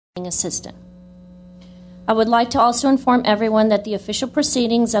assistant. I would like to also inform everyone that the official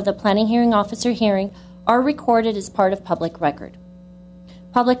proceedings of the planning hearing officer hearing are recorded as part of public record.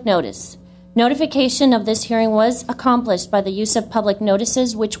 Public notice. Notification of this hearing was accomplished by the use of public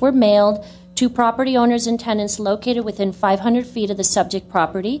notices which were mailed to property owners and tenants located within 500 feet of the subject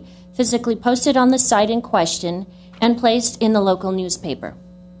property, physically posted on the site in question, and placed in the local newspaper.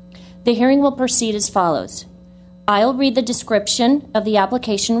 The hearing will proceed as follows. I'll read the description of the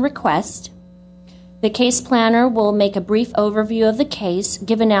application request. The case planner will make a brief overview of the case,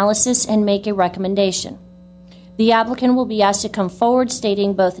 give analysis, and make a recommendation. The applicant will be asked to come forward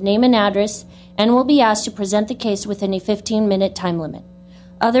stating both name and address, and will be asked to present the case within a 15-minute time limit.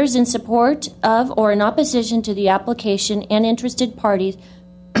 Others in support of or in opposition to the application and interested parties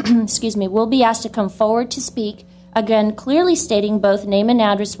will be asked to come forward to speak, again clearly stating both name and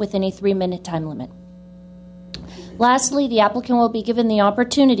address within a 3-minute time limit. Lastly, the applicant will be given the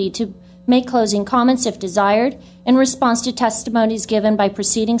opportunity to make closing comments if desired in response to testimonies given by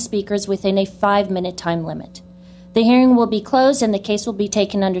preceding speakers within a 5-minute time limit. The hearing will be closed and the case will be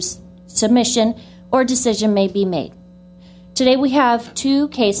taken under submission or decision may be made. Today we have two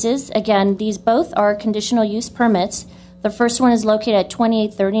cases. Again, these both are conditional use permits. The first one is located at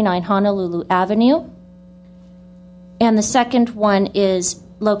 2839 Honolulu Avenue, and the second one is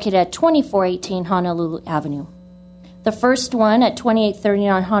located at 2418 Honolulu Avenue. The first one at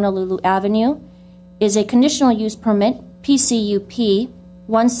 2839 Honolulu Avenue is a conditional use permit, PCUP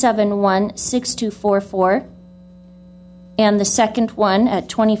 1716244, and the second one at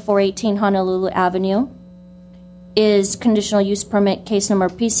 2418 Honolulu Avenue is conditional use permit case number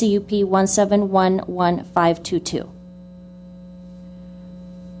PCUP 1711522.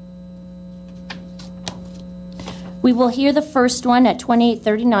 We will hear the first one at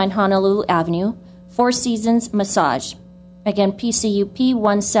 2839 Honolulu Avenue, Four Seasons Massage. Again, PCUP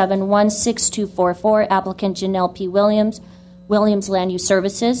 1716244, applicant Janelle P. Williams, Williams Land Use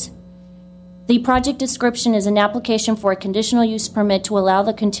Services. The project description is an application for a conditional use permit to allow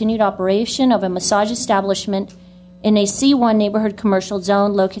the continued operation of a massage establishment in a C1 neighborhood commercial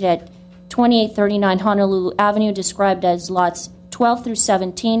zone located at 2839 Honolulu Avenue, described as lots 12 through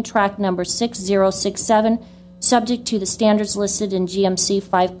 17, tract number 6067, subject to the standards listed in GMC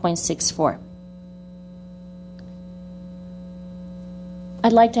 5.64.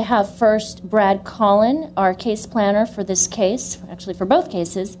 I'd like to have first Brad Collin, our case planner for this case, actually for both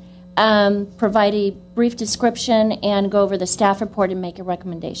cases, provide a brief description and go over the staff report and make a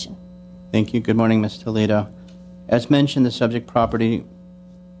recommendation. Thank you. Good morning, Ms. Toledo. As mentioned, the subject property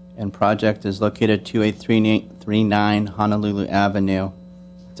and project is located at 2839 Honolulu Avenue.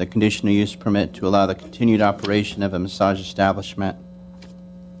 It's a conditional use permit to allow the continued operation of a massage establishment.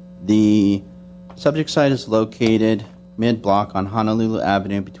 The subject site is located mid-block on Honolulu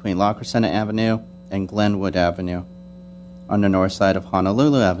Avenue between La Crescenta Avenue and Glenwood Avenue on the north side of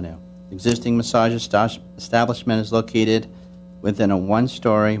Honolulu Avenue. The existing massage establishment is located within a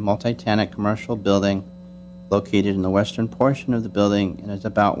one-story multi-tenant commercial building located in the western portion of the building and is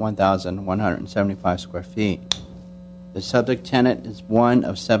about 1,175 square feet. The subject tenant is one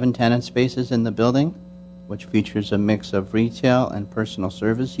of 7 tenant spaces in the building, which features a mix of retail and personal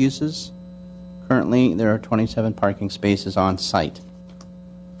service uses. Currently, there are 27 parking spaces on site.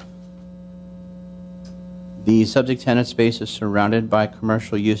 The subject tenant space is surrounded by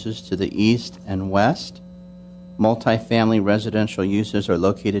commercial uses to the east and west. Multifamily residential uses are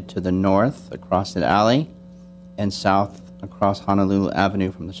located to the north across the alley and south across Honolulu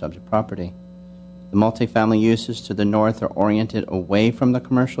Avenue from the subject property. The multifamily uses to the north are oriented away from the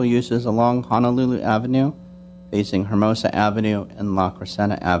commercial uses along Honolulu Avenue, facing Hermosa Avenue and La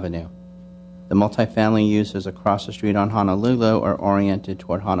Crescenta Avenue. The multifamily uses across the street on Honolulu are oriented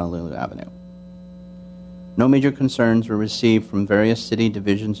toward Honolulu Avenue. No major concerns were received from various city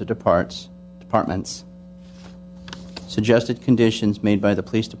divisions or departments. Suggested conditions made by the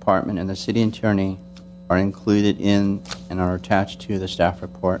police department and the city attorney are included in and are attached to the staff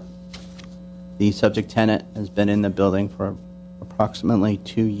report. The subject tenant has been in the building for approximately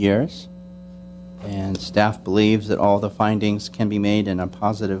 2 years, and staff believes that all the findings can be made in a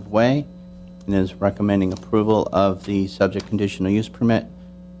positive way and is recommending approval of the subject conditional use permit,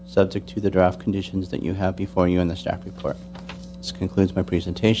 subject to the draft conditions that you have before you in the staff report. This concludes my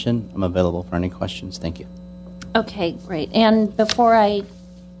presentation. I'm available for any questions. Thank you. Okay, great. And before I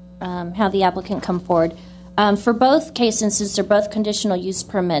have the applicant come forward, for both cases, since they're both conditional use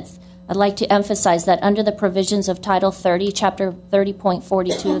permits, I'd like to emphasize that under the provisions of Title 30, Chapter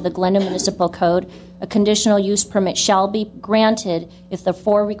 30.42 of the Glendale Municipal Code, a conditional use permit shall be granted if the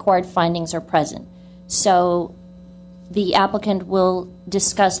 4 required findings are present. So the applicant will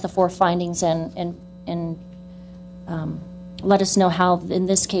discuss the 4 findings and let us know how, in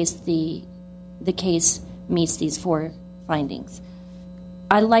this case, the case meets these 4 findings.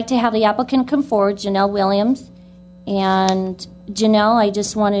 I'd like to have the applicant come forward, Janelle Williams. And Janelle, I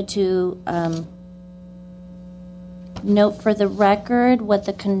just wanted to note for the record what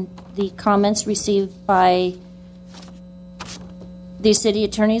the comments received by the City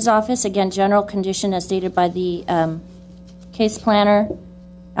Attorney's Office. Again, general condition as stated by the case planner.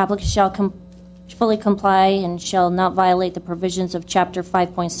 Applicant shall fully comply and shall not violate the provisions of Chapter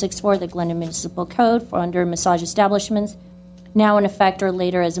 5.64 of the Glendale Municipal Code for under massage establishments, now in effect or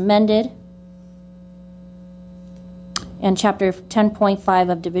later as amended, and Chapter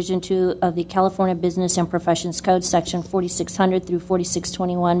 10.5 of Division 2 of the California Business and Professions Code, Section 4600 through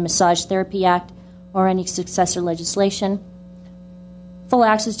 4621, Massage Therapy Act, or any successor legislation. Full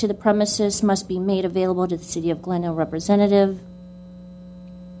access to the premises must be made available to the City of Glendale representative,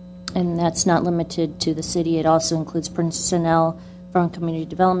 and that's not limited to the city. It also includes personnel from Community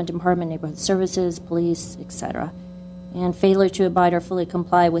Development Department, Neighborhood Services, Police, etc. And failure to abide or fully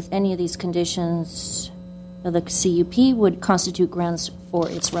comply with any of these conditions of the CUP would constitute grounds for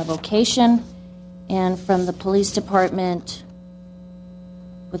its revocation. And from the Police Department,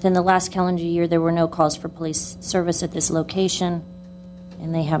 within the last calendar year, there were no calls for police service at this location,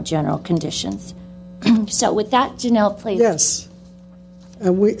 and they have general conditions. So with that, Janelle, please. Yes.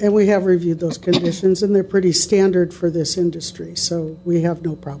 And we have reviewed those conditions, and they're pretty standard for this industry, so we have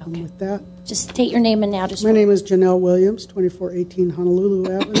no problem with that. Just state your name and address. My name is Janelle Williams, 2418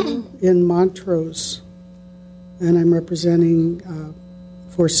 Honolulu Avenue in Montrose, and I'm representing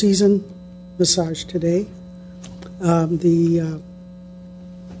Four Season Massage today. The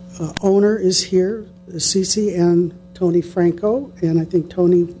owner is here, Cece and Tony Franco, and I think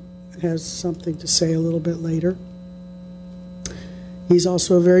Tony has something to say a little bit later. He's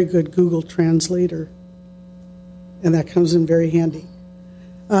also a very good Google translator, and that comes in very handy.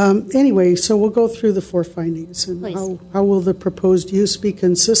 Anyway, so we'll go through the 4 findings. And how will the proposed use be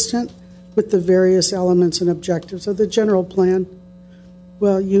consistent with the various elements and objectives of the general plan?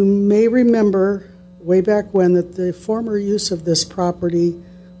 Well, you may remember way back when that the former use of this property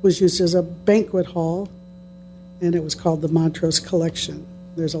was used as a banquet hall, and it was called the Montrose Collection.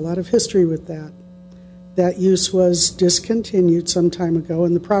 There's a lot of history with that. That use was discontinued some time ago,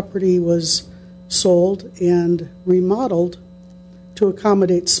 and the property was sold and remodeled to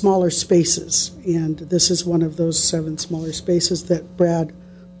accommodate smaller spaces. And this is one of those 7 smaller spaces that Brad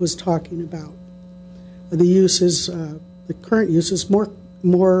was talking about. The use is, the current use is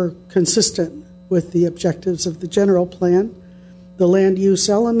more consistent with the objectives of the general plan. The land use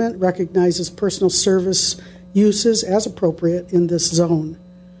element recognizes personal service uses as appropriate in this zone.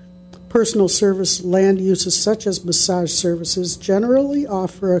 Personal service land uses such as massage services generally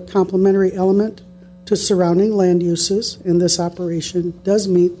offer a complementary element to surrounding land uses, and this operation does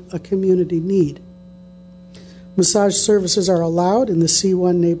meet a community need. Massage services are allowed in the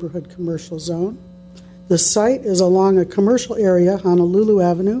C1 neighborhood commercial zone. The site is along a commercial area, Honolulu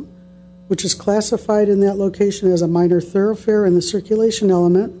Avenue, which is classified in that location as a minor thoroughfare in the circulation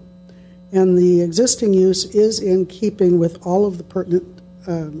element, and the existing use is in keeping with all of the pertinent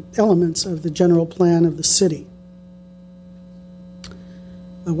elements of the general plan of the city.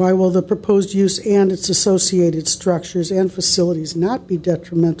 Why will the proposed use and its associated structures and facilities not be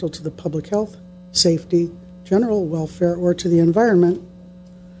detrimental to the public health, safety, general welfare, or to the environment?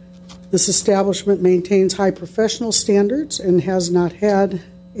 This establishment maintains high professional standards and has not had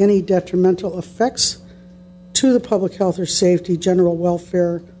any detrimental effects to the public health or safety, general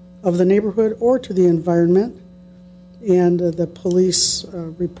welfare of the neighborhood, or to the environment. And the police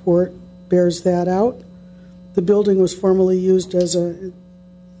report bears that out. The building was formerly used as an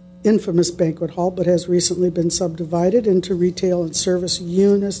infamous banquet hall, but has recently been subdivided into retail and service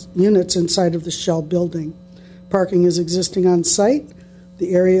units inside of the shell building. Parking is existing on site.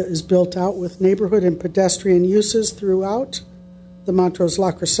 The area is built out with neighborhood and pedestrian uses throughout the Montrose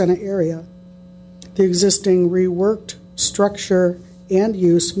La Crescenta area. The existing reworked structure and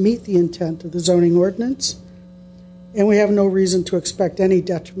use meet the intent of the zoning ordinance, and we have no reason to expect any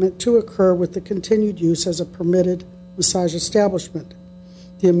detriment to occur with the continued use as a permitted massage establishment.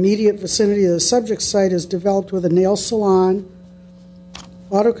 The immediate vicinity of the subject site is developed with a nail salon,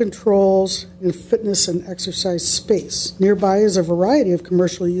 auto controls, and fitness and exercise space. Nearby is a variety of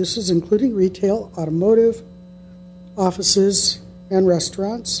commercial uses, including retail, automotive, offices, and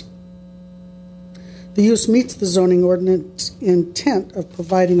restaurants. The use meets the zoning ordinance intent of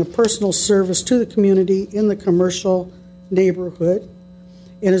providing a personal service to the community in the commercial neighborhood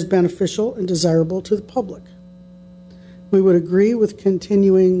and is beneficial and desirable to the public. We would agree with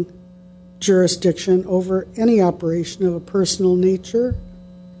continuing jurisdiction over any operation of a personal nature,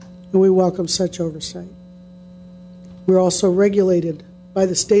 and we welcome such oversight. We're also regulated by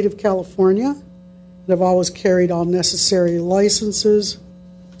the state of California and have always carried all necessary licenses,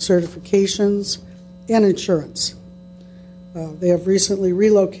 certifications, and insurance. They have recently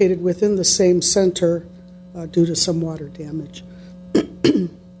relocated within the same center due to some water damage.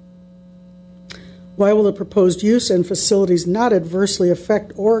 Why will the proposed use and facilities not adversely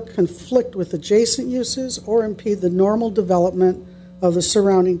affect or conflict with adjacent uses or impede the normal development of the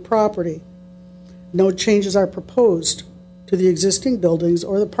surrounding property? No changes are proposed to the existing buildings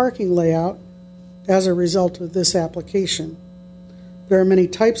or the parking layout as a result of this application. There are many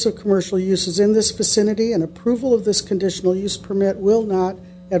types of commercial uses in this vicinity, and approval of this conditional use permit will not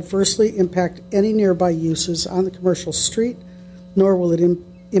adversely impact any nearby uses on the commercial street, nor will it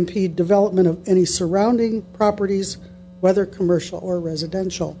impede development of any surrounding properties, whether commercial or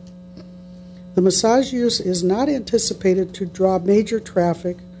residential. The massage use is not anticipated to draw major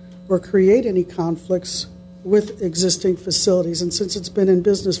traffic or create any conflicts with existing facilities, and since it's been in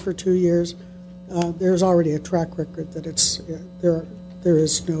business for 2 years, there's already a track record that there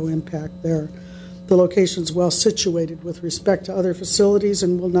is no impact there. The location is well situated with respect to other facilities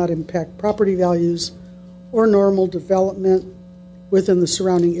and will not impact property values or normal development within the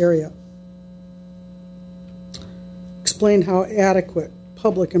surrounding area. Explain how adequate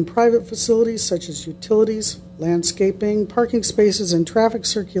public and private facilities such as utilities, landscaping, parking spaces, and traffic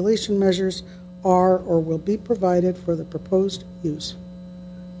circulation measures are or will be provided for the proposed use.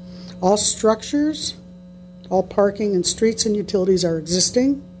 All structures, all parking and streets and utilities are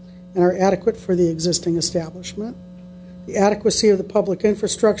existing and are adequate for the existing establishment. The adequacy of the public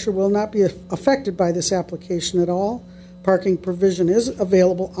infrastructure will not be affected by this application at all. Parking provision is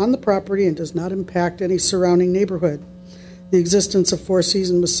available on the property and does not impact any surrounding neighborhood. The existence of Four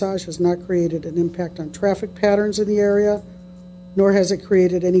Seasons Massage has not created an impact on traffic patterns in the area, nor has it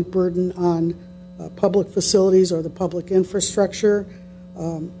created any burden on public facilities or the public infrastructure.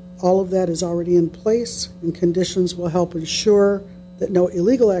 All of that is already in place, and conditions will help ensure that no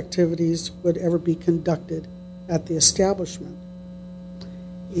illegal activities would ever be conducted at the establishment.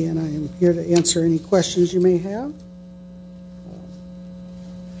 And I am here to answer any questions you may have.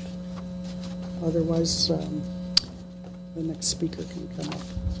 Otherwise, the next speaker can come up.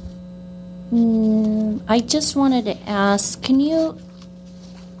 I just wanted to ask, can you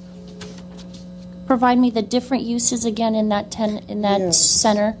provide me the different uses again in that Yes.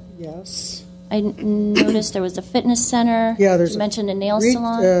 center? Yes. I noticed there was a fitness center. Yeah, there's you mentioned a nail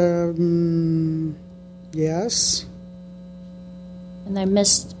salon. Yes. And I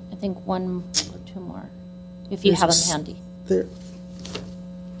missed, I think, one or two more, if you have them handy. There.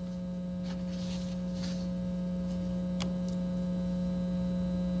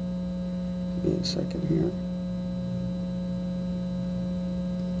 Give me a second here.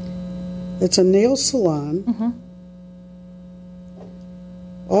 It's a nail salon. Mm-hmm.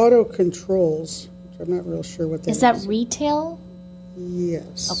 Auto controls, which I'm not real sure what that is. Is that retail?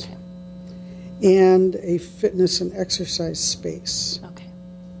 Yes. Okay. And a fitness and exercise space. Okay.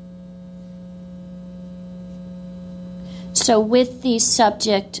 So with the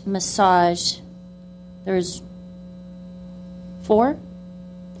subject massage, there's 4?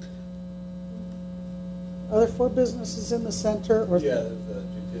 Are there 4 businesses in the center? Or yeah, there's a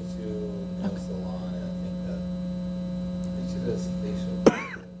jiu-jitsu, nail salon, and I think there's facial.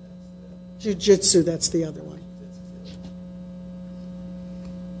 Jiu-jitsu, that's the other one.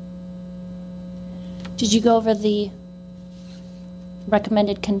 Did you go over the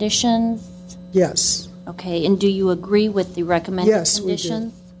recommended conditions? Yes. Okay, and do you agree with the recommended Yes, we do.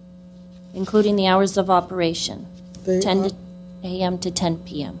 conditions? Including the hours of operation, They 10 a.m. to 10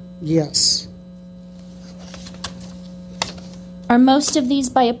 p.m. Yes. Are most of these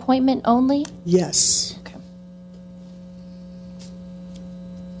by appointment only? Yes. Okay.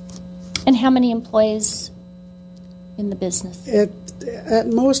 And how many employees in the business? At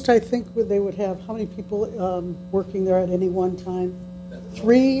most, I think they would have, how many people working there at any one time?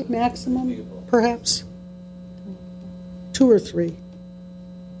 3 maximum, perhaps? 2 or 3.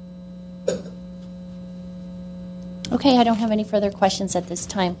 Okay, I don't have any further questions at this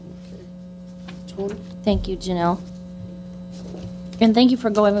time. Tony? Thank you, Janelle. And thank you for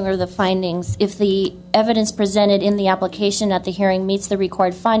going over the findings. If the evidence presented in the application at the hearing meets the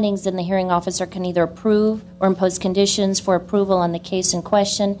required findings, then the hearing officer can either approve or impose conditions for approval on the case in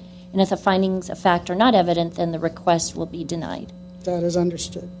question. And if the findings of fact are not evident, then the request will be denied. That is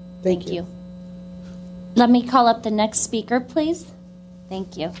understood. Thank you. Let me call up the next speaker, please.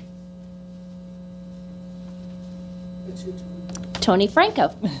 Thank you. Tony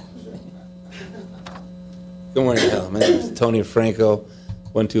Franco. Good morning, Helen. My name is Tony Franco,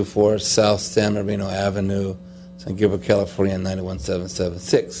 124 South San Marino Avenue, San Gabriel, California,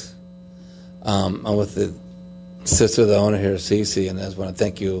 91776. I'm with the sister of the owner here, Cece, and I just want to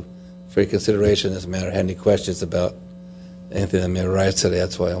thank you for your consideration in this matter. Had any questions about anything that may arise today,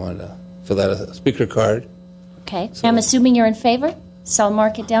 that's why I wanted to fill out a speaker card. Okay. So, I'm assuming you're in favor? So I'll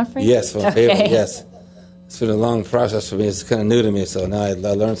mark it down for you? Yes, in favor, yes. It's been a long process for me. It's kind of new to me, so now I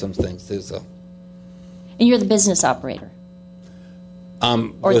learned some things, too. So. And you're the business operator?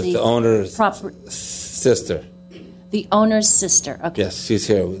 Or With the owner's proper sister. The owner's sister, okay. Yes, she's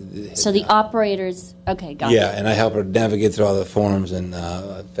here. So the operator's, okay, got it. Yeah, and I help her navigate through all the forms, and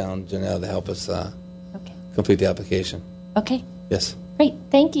I found Janelle to help us complete the application. Okay. Yes. Great,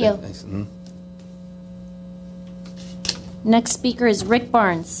 thank you. Yeah, thanks. Mm-hmm. Next speaker is Rick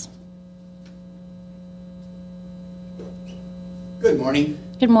Barnes. Good morning.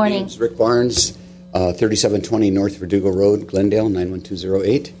 Good morning. My name's Rick Barnes, 3720 North Verdugo Road, Glendale,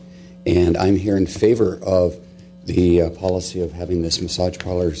 91208. And I'm here in favor of the policy of having this massage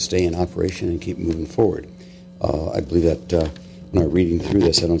parlor stay in operation and keep moving forward. I believe that when I'm reading through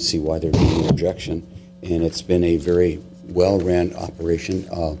this, I don't see why there'd be any objection. And it's been a very well-ran operation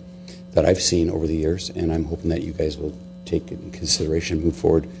that I've seen over the years, and I'm hoping that you guys will take it in consideration, move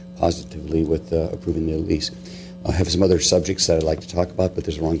forward positively with approving the lease. I have some other subjects that I'd like to talk about, but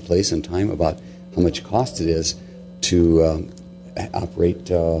there's a wrong place and time about how much cost it is to operate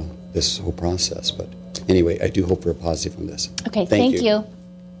this whole process. But anyway, I do hope for a positive on this. Okay, thank you.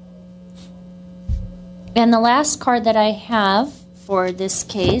 And the last card that I have for this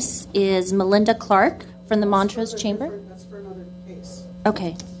case is Melinda Clark from the Montrose Chamber. That's for another case.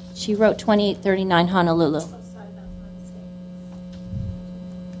 Okay. She wrote 2839 Honolulu. Sorry, that's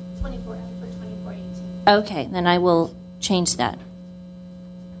my mistake. 2418. Okay, then I will change that.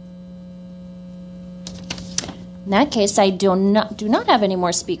 In that case, I do not have any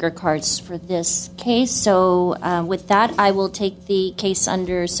more speaker cards for this case. So with that, I will take the case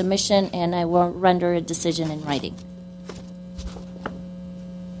under submission and I will render a decision in writing.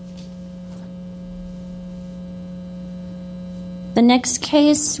 The next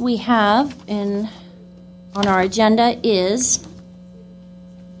case we have on our agenda is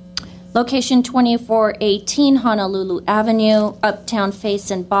location 2418 Honolulu Avenue, Uptown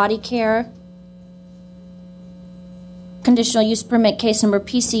Face and Body Care. Conditional use permit case number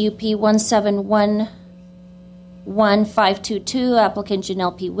PCUP 1711522, applicant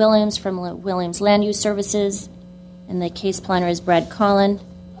Janelle P. Williams from Williams Land Use Services, and the case planner is Brad Collin.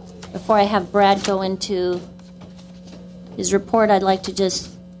 Before I have Brad go into his report, I'd like to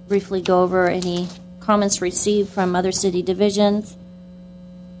just briefly go over any comments received from other city divisions.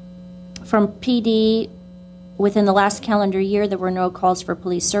 From PD, within the last calendar year, there were no calls for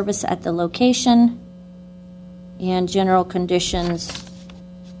police service at the location, and general conditions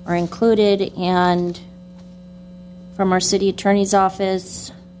are included. And from our city attorney's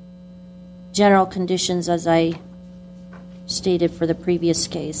office, general conditions, as I stated for the previous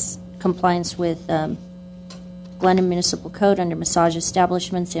case, compliance with Glendale Municipal Code under massage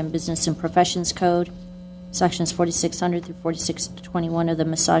establishments and Business and Professions Code, sections 4600 through 4621 of the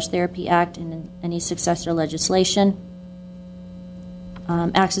Massage Therapy Act and any successor legislation.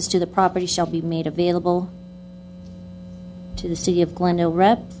 Access to the property shall be made available to the City of Glendale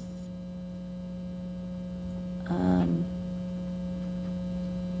reps. And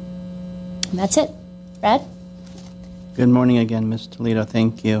that's it. Brad? Good morning again, Ms. Toledo.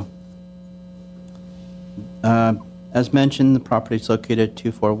 Thank you. As mentioned, the property is located at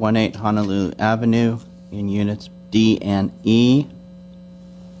 2418 Honolulu Avenue in units D and E.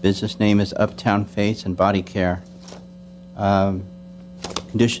 Business name is Uptown Face and Body Care.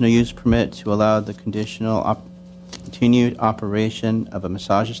 Conditional use permit to allow the continued operation of a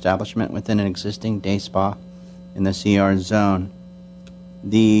massage establishment within an existing day spa in the CR zone.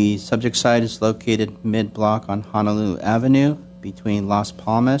 The subject site is located mid-block on Honolulu Avenue between Las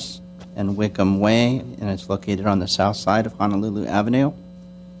Palmas and Wickham Way, and it's located on the south side of Honolulu Avenue.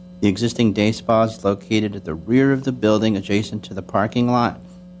 The existing day spa is located at the rear of the building adjacent to the parking lot,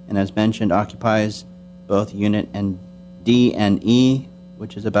 and as mentioned, occupies both unit and D and E,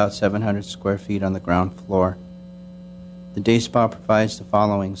 which is about 700 square feet on the ground floor. The day spa provides the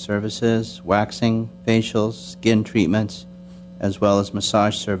following services: waxing, facials, skin treatments, as well as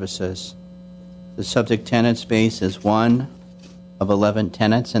massage services. The subject tenant space is one of 11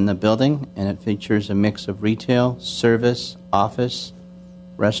 tenants in the building, and it features a mix of retail, service, office,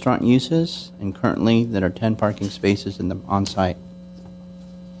 restaurant uses, and currently there are 10 parking spaces in the on-site.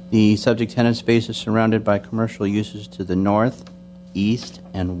 The subject tenant space is surrounded by commercial uses to the north, east,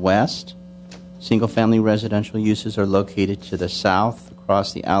 and west. Single-family residential uses are located to the south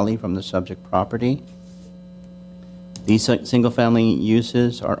across the alley from the subject property. These single-family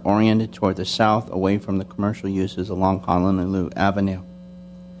uses are oriented toward the south, away from the commercial uses along Honolulu Avenue.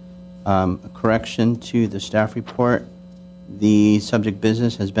 A correction to the staff report: the subject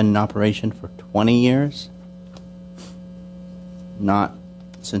business has been in operation for 20 years, not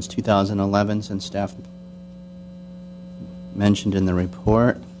since 2011, since staff mentioned in the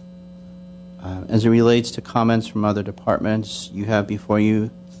report. As it relates to comments from other departments, you have before you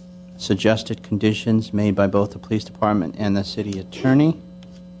suggested conditions made by both the police department and the city attorney.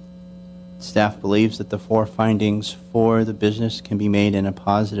 Staff believes that the 4 findings for the business can be made in a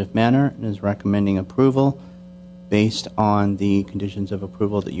positive manner and is recommending approval based on the conditions of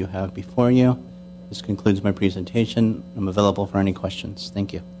approval that you have before you. This concludes my presentation. I'm available for any questions.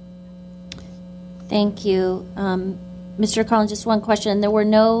 Thank you. Thank you. Mr. Collins, just one question. There were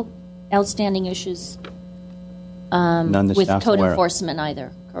no outstanding issues None the with staff's code aware of. enforcement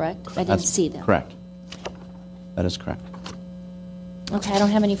either, correct? I didn't That's see them. Correct. That is correct. Okay, I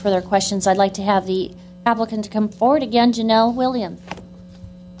don't have any further questions. I'd like to have the applicant to come forward again, Janelle Williams.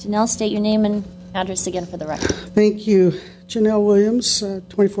 Janelle, state your name and address again for the record. Thank you. Janelle Williams,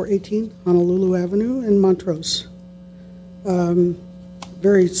 2418 Honolulu Avenue in Montrose.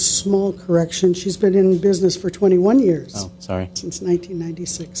 Very small correction. She's been in business for 21 years. Oh, sorry. Since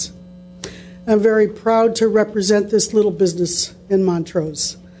 1996. I'm very proud to represent this little business in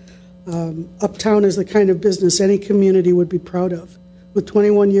Montrose. Uptown is the kind of business any community would be proud of. With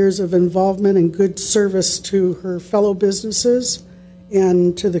 21 years of involvement and good service to her fellow businesses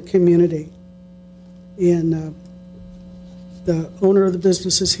and to the community. And the owner of the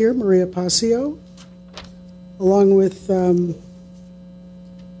business is here, Maria Pasio, along with a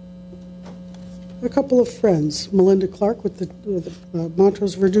couple of friends, Melinda Clark with the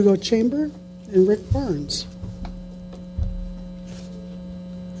Montrose Verdugo Chamber, and Rick Barnes.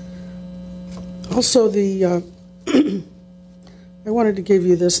 Also, I wanted to give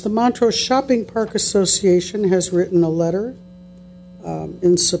you this. The Montrose Shopping Park Association has written a letter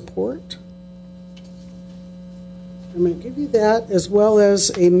in support. I'm going to give you that, as well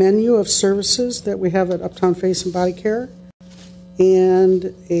as a menu of services that we have at Uptown Face and Body Care,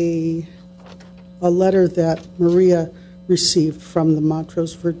 and a letter that Maria received from the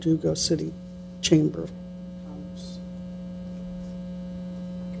Montrose Verdugo City Chamber of Commerce.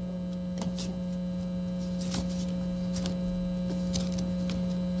 Thank you.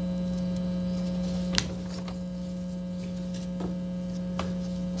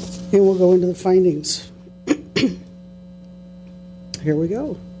 And we'll go into the findings. Here we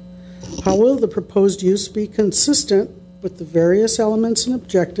go. How will the proposed use be consistent with the various elements and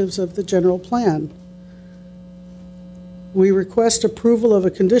objectives of the general plan? We request approval of a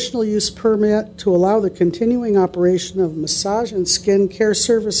conditional use permit to allow the continuing operation of massage and skin care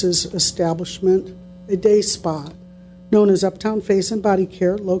services establishment, a day spa, known as Uptown Face and Body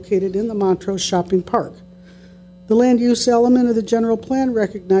Care, located in the Montrose Shopping Park. The land use element of the general plan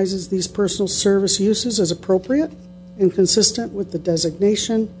recognizes these personal service uses as appropriate and consistent with the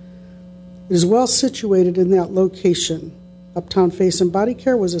designation. It is well situated in that location. Uptown Face and Body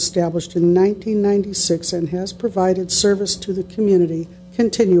Care was established in 1996 and has provided service to the community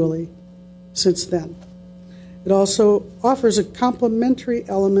continually since then. It also offers a complementary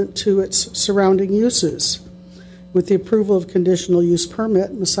element to its surrounding uses. With the approval of conditional use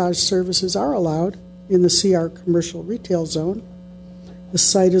permit, massage services are allowed in the CR commercial retail zone. The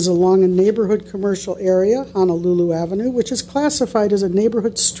site is along a neighborhood commercial area, Honolulu Avenue, which is classified as a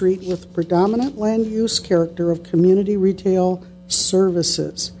neighborhood street with predominant land use character of community retail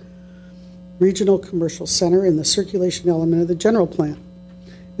services. Regional Commercial Center in the circulation element of the general plan.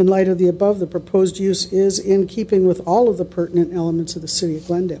 In light of the above, the proposed use is in keeping with all of the pertinent elements of the City of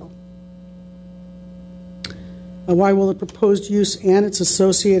Glendale. Why will the proposed use and its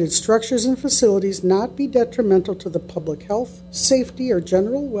associated structures and facilities not be detrimental to the public health, safety, or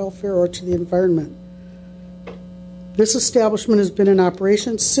general welfare, or to the environment? This establishment has been in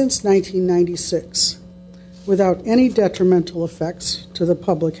operation since 1996 without any detrimental effects to the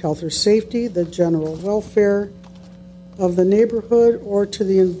public health or safety, the general welfare of the neighborhood, or to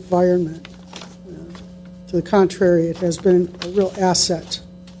the environment. To the contrary, it has been a real asset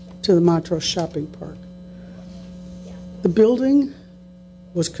to the Montrose Shopping Park. The building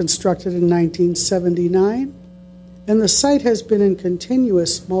was constructed in 1979, and the site has been in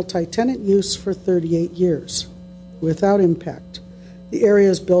continuous multi-tenant use for 38 years without impact. The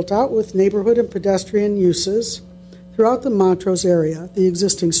area is built out with neighborhood and pedestrian uses Throughout the Montrose area, the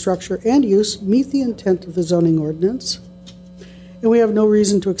existing structure and use meet the intent of the zoning ordinance, and we have no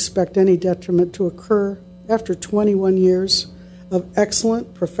reason to expect any detriment to occur after 21 years of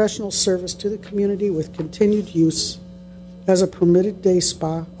excellent professional service to the community with continued use as a permitted day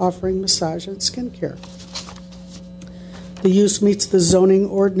spa offering massage and skincare. The use meets the zoning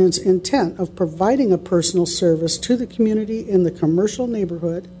ordinance intent of providing a personal service to the community in the commercial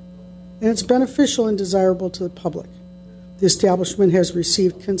neighborhood, and it's beneficial and desirable to the public. The establishment has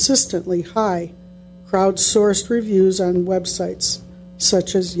received consistently high crowdsourced reviews on websites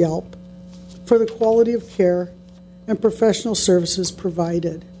such as Yelp for the quality of care and professional services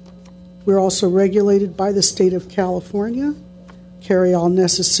provided. We're also regulated by the state of California, carry all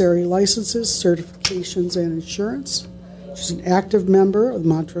necessary licenses, certifications, and insurance. She's an active member of the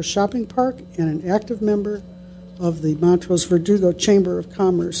Montrose Shopping Park and an active member of the Montrose Verdugo Chamber of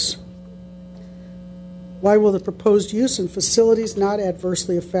Commerce. Why will the proposed use and facilities not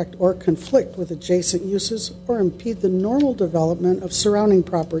adversely affect or conflict with adjacent uses or impede the normal development of surrounding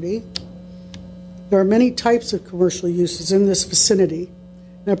property? There are many types of commercial uses in this vicinity,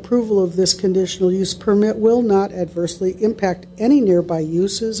 and approval of this conditional use permit will not adversely impact any nearby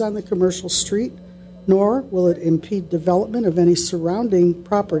uses on the commercial street, nor will it impede development of any surrounding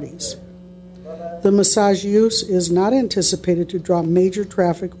properties. The massage use is not anticipated to draw major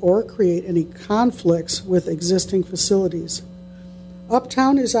traffic or create any conflicts with existing facilities.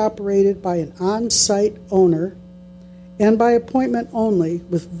 Uptown is operated by an on-site owner and by appointment only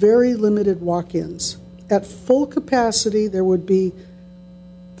with very limited walk-ins. At full capacity, there would be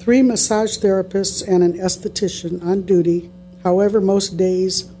 3 massage therapists and an esthetician on duty. However, most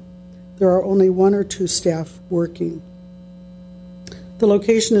days there are only 1 or 2 staff working. The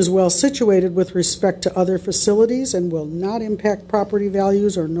location is well situated with respect to other facilities and will not impact property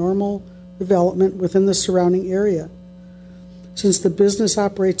values or normal development within the surrounding area. Since the business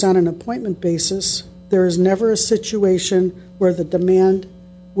operates on an appointment basis, there is never a situation where the demand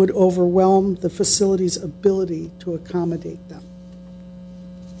would overwhelm the facility's ability to accommodate them.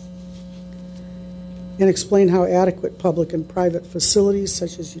 And explain how adequate public and private facilities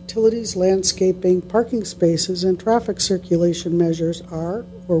such as utilities, landscaping, parking spaces, and traffic circulation measures are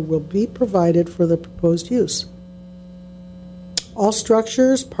or will be provided for the proposed use. All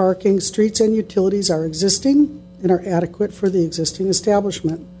structures, parking, streets, and utilities are existing and are adequate for the existing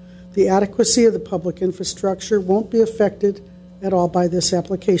establishment. The adequacy of the public infrastructure won't be affected at all by this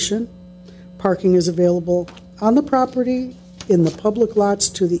application. Parking is available on the property in the public lots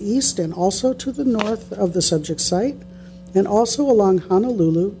to the east and also to the north of the subject site, and also along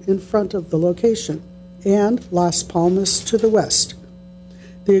Honolulu in front of the location, and Las Palmas to the west.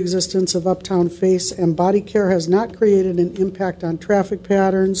 The existence of Uptown Face and Body Care has not created an impact on traffic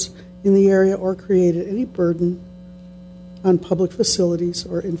patterns in the area or created any burden on public facilities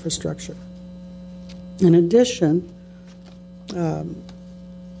or infrastructure. In addition,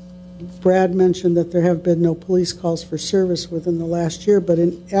 Brad mentioned that there have been no police calls for service within the last year, but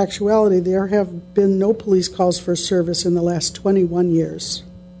in actuality, there have been no police calls for service in the last 21 years.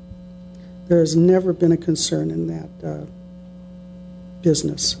 There has never been a concern in that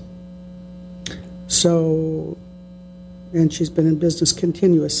business. So, and she's been in business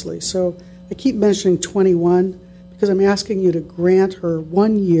continuously. So I keep mentioning 21 because I'm asking you to grant her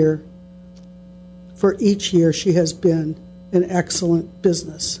 1 year for each year she has been an excellent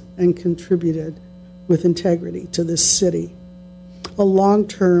business and contributed with integrity to this city. A long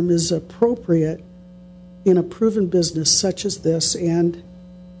term is appropriate in a proven business such as this, and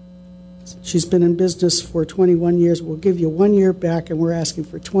she's been in business for 21 years. We'll give you 1 year back, and we're asking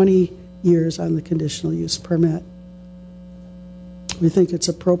for 20 years on the conditional use permit. We think it's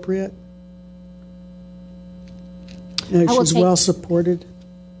appropriate. And she's well supported.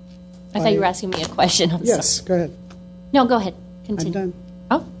 I thought you were asking me a question. Yes, go ahead. No, go ahead. Continue. I'm done.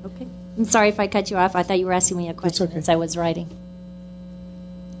 Oh, okay. I'm sorry if I cut you off. I thought you were asking me a question as I was writing.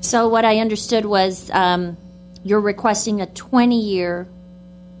 So what I understood was you're requesting a 20-year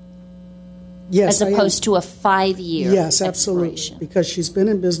yes, as opposed to a 5-year Yes, absolutely. Because she's been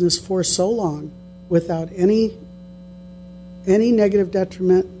in business for so long without any negative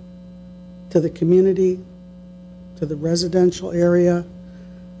detriment to the community, to the residential area.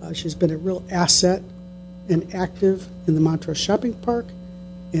 She's been a real asset and active in the Montrose Shopping Park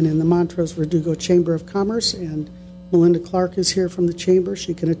and in the Montrose Verdugo Chamber of Commerce, and Melinda Clark is here from the Chamber.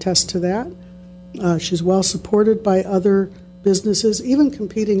 She can attest to that. She's well supported by other businesses, even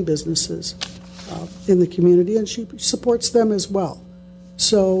competing businesses in the community, and she supports them as well.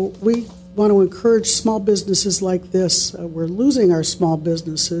 So we want to encourage small businesses like this. We're losing our small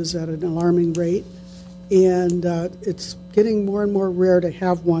businesses at an alarming rate, And it's getting more and more rare to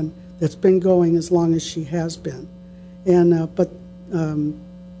have one that's been going as long as she has been. And but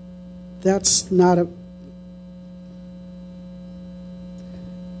that's not a.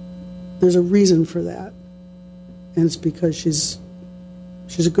 There's a reason for that, and it's because she's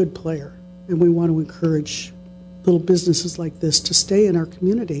a good player, and we want to encourage little businesses like this to stay in our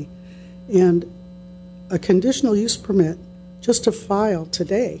community. And a conditional use permit, just to file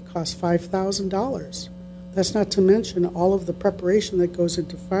today, costs $5,000. That's not to mention all of the preparation that goes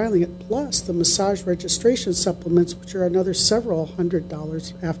into filing it, plus the massage registration supplements, which are another several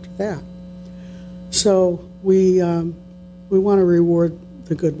 $100s after that. So we want to reward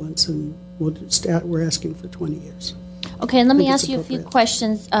the good ones, and we're asking for 20 years. Okay, and let me ask you a few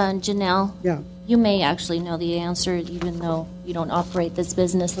questions, Janelle. Yeah. You may actually know the answer, even though you don't operate this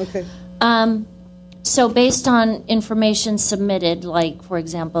business. Okay. So based on information submitted, like, for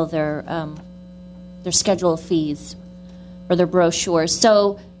example, their schedule of fees or their brochure,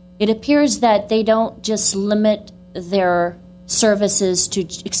 so it appears that they don't just limit their services to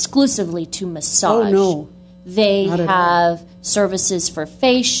exclusively to massage. Oh, no. They Not at have services for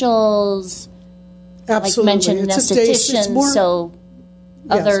facials, Absolutely. like mentioned It's a day- it's estheticians, more- so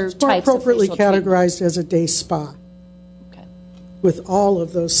Yes, other it's more types appropriately of facial treatment. categorized as a day spa Okay. with all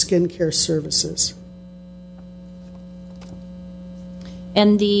of those skincare services.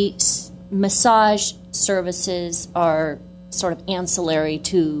 And the massage services are sort of ancillary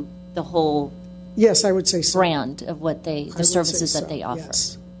to the whole Yes, I would say so. brand of what I the would services say that so, they offer.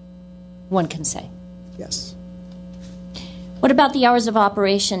 Yes. One can say. Yes. What about the hours of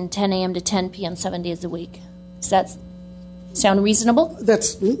operation, 10 a.m. to 10 p.m., 7 days a week? Does that sound reasonable?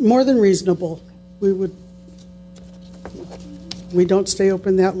 That's more than reasonable. We don't stay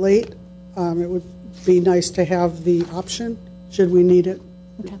open that late. It would be nice to have the option, should we need it.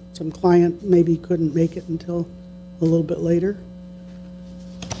 Okay. Some client maybe couldn't make it until a little bit later.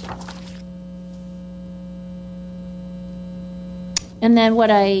 And then what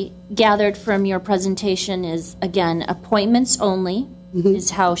I gathered from your presentation is, again, appointments only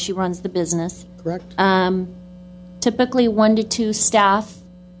is how she runs the business. Correct? Typically 1 to 2 staff,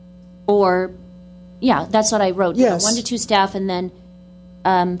 or, yeah, that's what I wrote. Yes. 1 to 2 staff, and then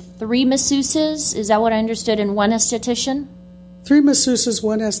 3 masseuses, is that what I understood, and 1 esthetician? 3 masseuses,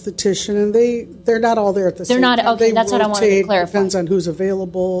 1 esthetician, and they're not all there at the They're same not- time. okay, They that's what I wanted to rotate, clarify. Depends on who's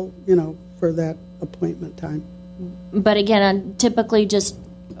available, for that appointment time. But again, typically just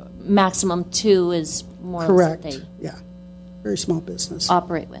maximum 2 is more or less Correct. what they Yeah. Very small business.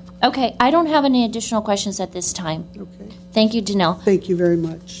 operate with. Okay, I don't have any additional questions at this time. Okay. Thank you, Janelle. Thank you very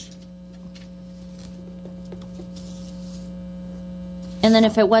much. And then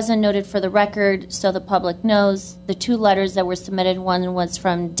if it wasn't noted for the record, so the public knows, the 2 letters that were submitted, one was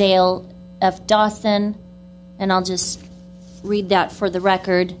from Dale F. Dawson, and I'll just read that for the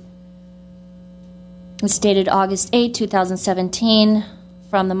record. It's dated August 8, 2017,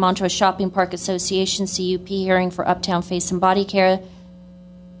 from the Montrose Shopping Park Association CUP hearing for Uptown Face and Body Care.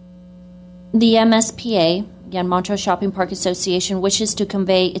 The MSPA, again, Montrose Shopping Park Association, wishes to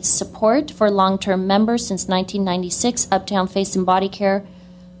convey its support for long-term members since 1996, Uptown Face and Body Care,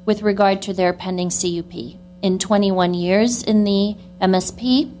 with regard to their pending CUP. In 21 years in the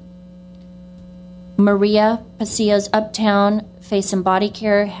MSP, Maria Pasillo's Uptown Face and Body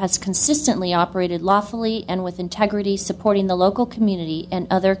Care has consistently operated lawfully and with integrity, supporting the local community and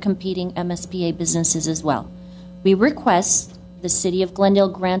other competing MSPA businesses as well. We request the City of Glendale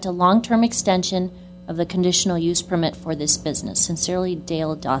grant a long-term extension of the conditional use permit for this business. Sincerely,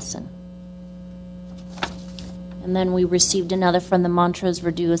 Dale Dawson. And then we received another from the Montrose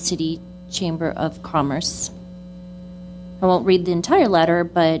Verdugo City Chamber of Commerce. I won't read the entire letter,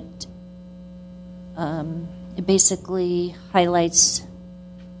 but it basically highlights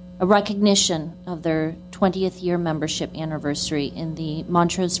a recognition of their 20th year membership anniversary in the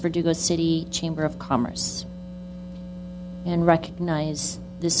Montrose Verdugo City Chamber of Commerce, and recognize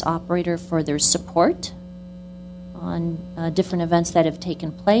this operator for their support on different events that have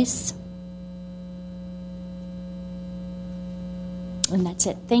taken place. And that's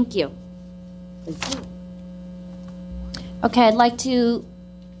it. Thank you. Thank you. Okay, I'd like to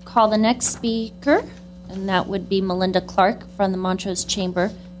call the next speaker, and that would be Melinda Clark from the Montrose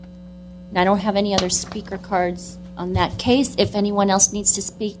Chamber. And I don't have any other speaker cards on that case. If anyone else needs to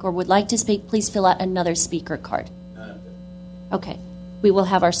speak or would like to speak, please fill out another speaker card. Okay, we will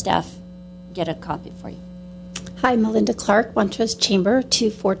have our staff get a copy for you. Hi, Melinda Clark, Montrose Chamber,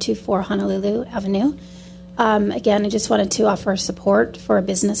 2424 Honolulu Avenue. Again, I just wanted to offer support for a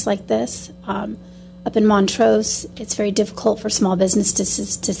business like this. Up in Montrose, it's very difficult for small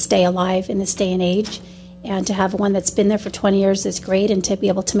businesses to stay alive in this day and age. And to have one that's been there for 20 years is great, and to be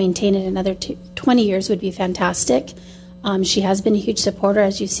able to maintain it another 20 years would be fantastic. She has been a huge supporter,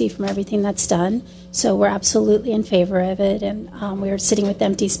 as you see from everything that's done. So we're absolutely in favor of it. And we're sitting with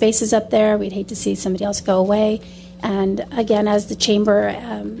empty spaces up there. We'd hate to see somebody else go away. And again, as the chamber,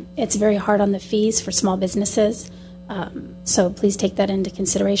 it's very hard on the fees for small businesses. So please take that into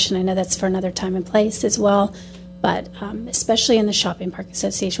consideration. I know that's for another time and place as well. But especially in the Shopping Park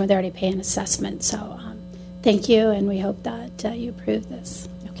Association, where they already pay an assessment. So thank you, and we hope that you approve this.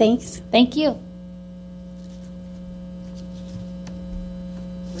 Okay. Thanks. Thank you.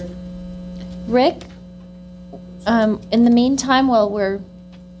 Rick, in the meantime, while we're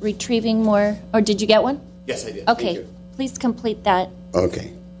retrieving more, or did you get one? Yes, I did. Okay, Thank you. please complete that.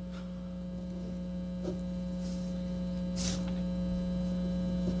 Okay.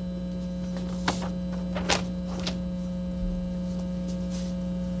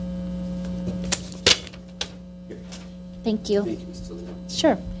 Thank you. Thank you, Mrs. Toledo.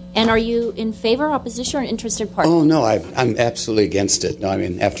 Sure. And are you in favor, opposition, or interested party? Oh no, I'm absolutely against it. No, I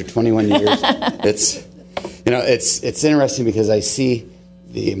mean after 21 years, it's interesting because I see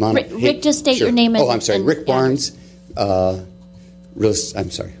the amount of Rick, just state your name. I'm sorry, Rick Barnes. Rick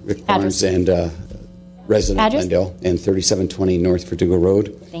Barnes and resident Address? Glendale, and 3720 North Verdugo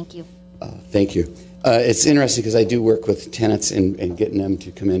Road. Thank you. Thank you. It's interesting because I do work with tenants and getting them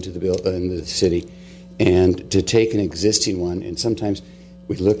to come into the city, and to take an existing one, and sometimes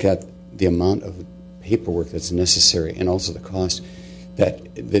we look at the amount of paperwork that's necessary and also the cost that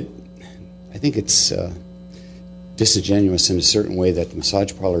I think it's disingenuous in a certain way that the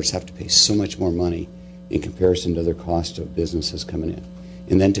massage parlors have to pay so much more money in comparison to their cost of businesses coming in.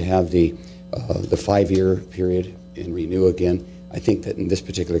 And then to have the 5-year period and renew again, I think that in this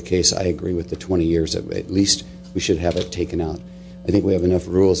particular case, I agree with the 20 years. At least we should have it taken out. I think we have enough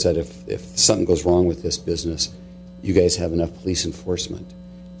rules that if something goes wrong with this business, you guys have enough police enforcement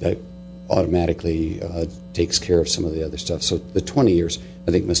that automatically takes care of some of the other stuff. So the 20 years,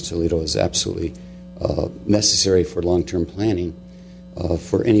 I think, Ms. Toledo, is absolutely necessary for long-term planning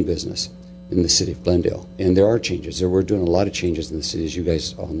for any business in the city of Glendale. And there are changes. We're doing a lot of changes in the city, as you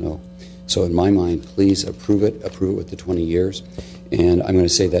guys all know. So in my mind, please approve it with the 20 years. And I'm going to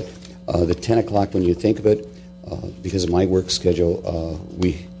say that the 10 o'clock, when you think of it, because of my work schedule,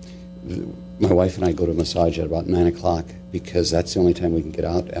 my wife and I go to massage at about 9 o'clock because that's the only time we can get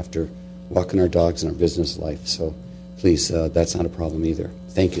out after walking our dogs and our business life. So please, that's not a problem either.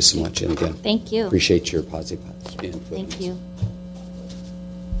 Thank you so much. And again, thank you. Appreciate your positive input. Thank you.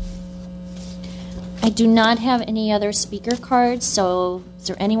 I do not have any other speaker cards, so is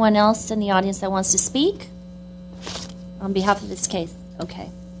there anyone else in the audience that wants to speak on behalf of this case? Okay.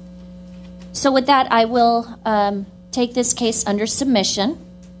 So with that, I will take this case under submission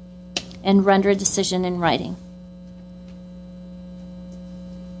and render a decision in writing.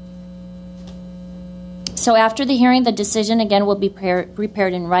 So after the hearing, the decision again will be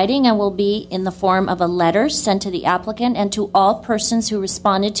prepared in writing and will be in the form of a letter sent to the applicant and to all persons who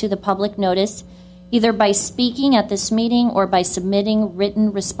responded to the public notice, either by speaking at this meeting or by submitting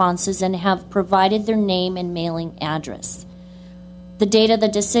written responses and have provided their name and mailing address. The date of the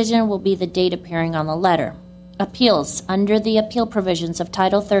decision will be the date appearing on the letter. Appeals. Under the appeal provisions of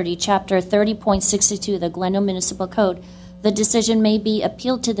Title 30, Chapter 30.62 of the Glendale Municipal Code, the decision may be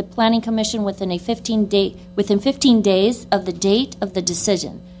appealed to the Planning Commission within 15 days of the date of the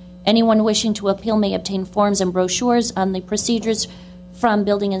decision. Anyone wishing to appeal may obtain forms and brochures on the procedures from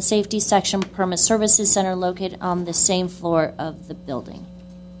Building and Safety Section Permit Services Center located on the same floor of the building.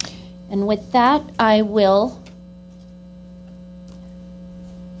 And with that, I will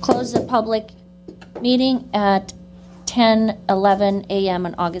close the public meeting at 10:11 a.m.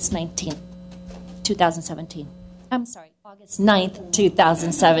 on August 19th, 2017. I'm sorry, August 9th,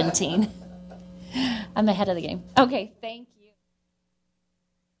 2017. I'm ahead of the game. Okay, thank you.